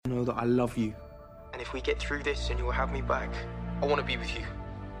that I love you. And if we get through this and you will have me back, I want to be with you,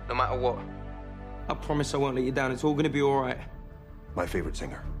 no matter what. I promise I won't let you down. It's all going to be all right. My favorite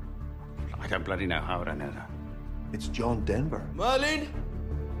singer. I don't bloody know how would I know that. It's John Denver. Merlin,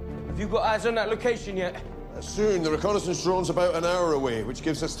 have you got eyes on that location yet? Soon. The reconnaissance drone's about an hour away, which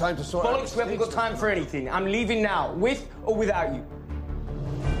gives us time to sort out... Bollocks, we haven't got time for anything. I'm leaving now, with or without you.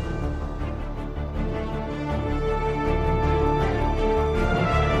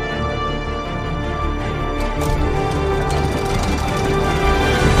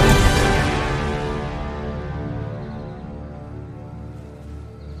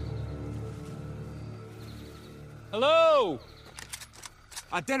 Hello!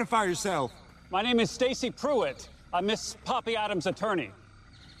 Identify yourself. My name is Stacy Pruitt. I'm Miss Poppy Adams' attorney.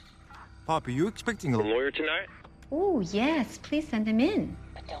 Poppy, you expecting a lawyer tonight? Oh, yes. Please send him in.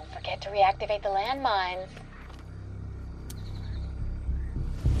 But don't forget to reactivate the landmines.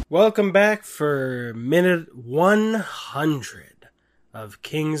 Welcome back for minute 100 of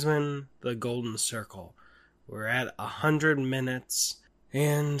Kingsman: The Golden Circle. We're at 100 minutes,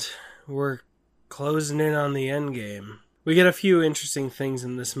 and we're closing in on the end game. We get a few interesting things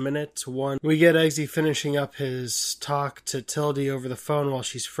in this minute. One, we get Eggsy finishing up his talk to Tildy over the phone while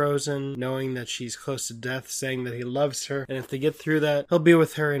she's frozen, knowing that she's close to death, saying that he loves her, and if they get through that, he'll be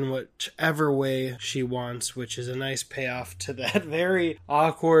with her in whichever way she wants, which is a nice payoff to that very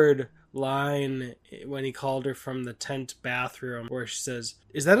awkward line when he called her from the tent bathroom where she says,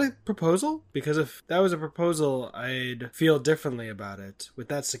 "Is that a proposal? Because if that was a proposal, I'd feel differently about it, with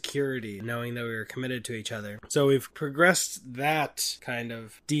that security, knowing that we were committed to each other." So we've progressed that kind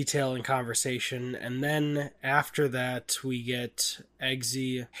of detail and conversation, and then after that we get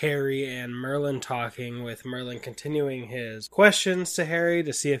Eggsy, Harry, and Merlin talking, with Merlin continuing his questions to Harry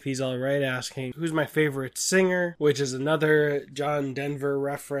to see if he's alright, asking, "Who's my favorite singer?" which is another John Denver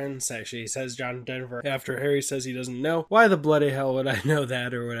reference. Actually, he says John Denver after Harry says he doesn't know. Why the bloody hell would I know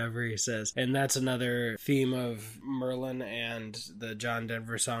that, or whatever he says. And that's another theme of Merlin and the John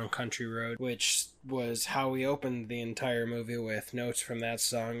Denver song Country Road, which was how we opened the entire movie, with notes from that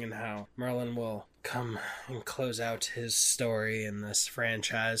song, and how Merlin will come and close out his story in this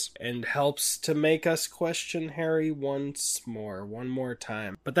franchise, and helps to make us question Harry one more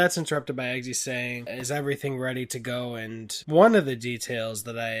time. But that's interrupted by Eggsy saying, "Is everything ready to go?" And one of the details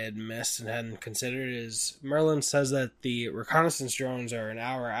that I had missed and hadn't considered is Merlin says that the reconnaissance drones are an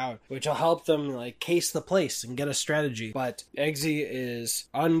hour out, which will help them case the place and get a strategy. But Eggsy is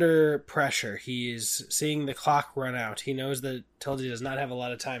under pressure. He's seeing the clock run out. He knows that Tildy does not have a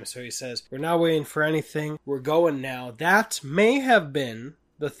lot of time, so he says, "We're not waiting for anything. We're going now." That may have been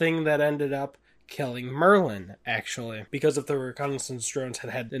the thing that ended up killing Merlin, actually. Because if the reconnaissance drones had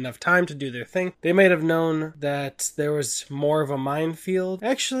had enough time to do their thing, they might have known that there was more of a minefield.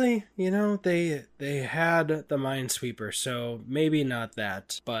 Actually, they had the minesweeper, so maybe not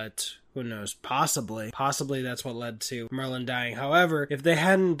that, but who knows? Possibly that's what led to Merlin dying. However, if they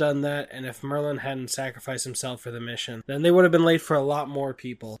hadn't done that, and if Merlin hadn't sacrificed himself for the mission, then they would have been late for a lot more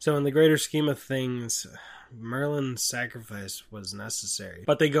people. So in the greater scheme of things, Merlin's sacrifice was necessary.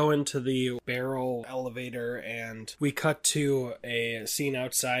 But they go into the barrel elevator, and we cut to a scene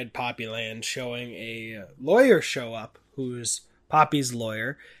outside Poppyland showing a lawyer show up, who's Poppy's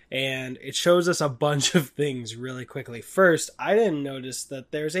lawyer, and it shows us a bunch of things really quickly. First, I didn't notice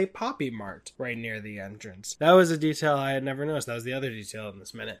that there's a Poppy Mart right near the entrance. That was a detail I had never noticed. That was the other detail in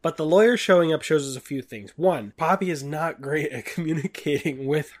this minute. But the lawyer showing up shows us a few things. One, Poppy is not great at communicating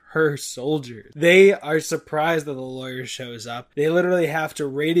with her soldiers. They are surprised that the lawyer shows up. They literally have to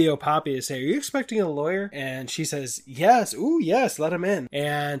radio Poppy to say, "Are you expecting a lawyer?" And she says, "Yes. Ooh, yes, let him in.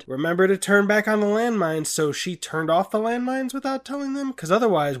 And remember to turn back on the landmines." So she turned off the landmines without telling them? Because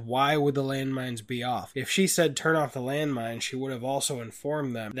otherwise, why would the landmines be off? If she said turn off the landmines, she would have also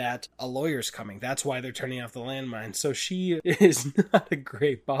informed them that a lawyer's coming. That's why they're turning off the landmines. So she is not a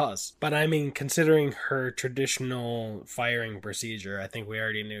great boss. But I mean, considering her traditional firing procedure, I think we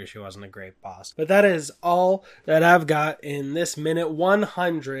already knew she wasn't a great boss. But that is all that I've got in this minute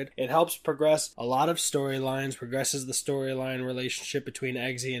 100. It helps progress a lot of storylines, progresses the storyline relationship between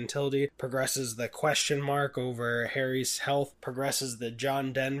Eggsy and Tildy, progresses the question mark over Harry's health, progresses the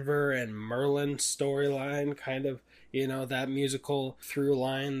John Denver and Merlin storyline, kind of, that musical through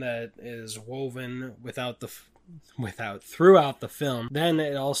line that is woven throughout the film. Then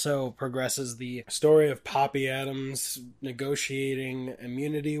it also progresses the story of Poppy Adams negotiating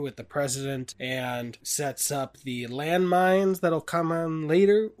immunity with the president, and sets up the landmines that'll come on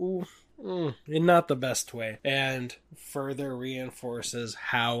later. Ooh, in not the best way, and further reinforces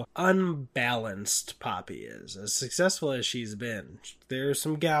how unbalanced Poppy is. As successful as she's been, there are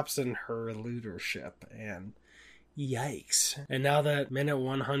some gaps in her leadership, and yikes. And now that minute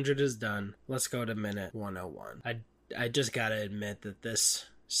 100 is done, let's go to minute 101. I just gotta admit that this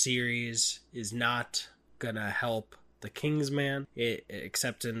series is not gonna help the Kingsman,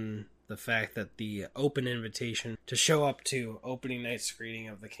 except in the fact that the open invitation to show up to opening night screening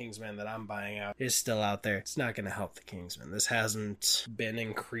of the Kingsman that I'm buying out is still out there. It's not going to help the Kingsman. This hasn't been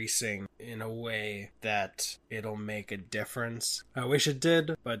increasing in a way that it'll make a difference. I wish it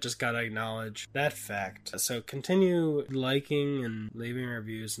did, but just gotta acknowledge that fact. So continue liking and leaving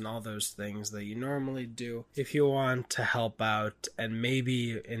reviews and all those things that you normally do if you want to help out, and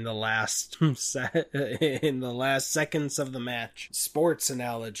maybe in the last seconds of the match, sports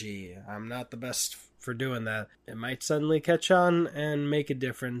analogy. I'm not the best for doing that. It might suddenly catch on and make a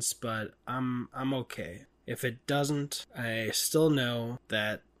difference, but I'm okay. If it doesn't, I still know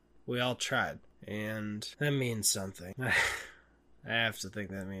that we all tried, and that means something. I have to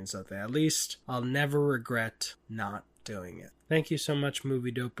think that means something. At least I'll never regret not doing it. Thank you so much,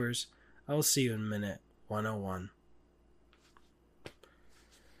 Movie Dopers. I will see you in minute 101.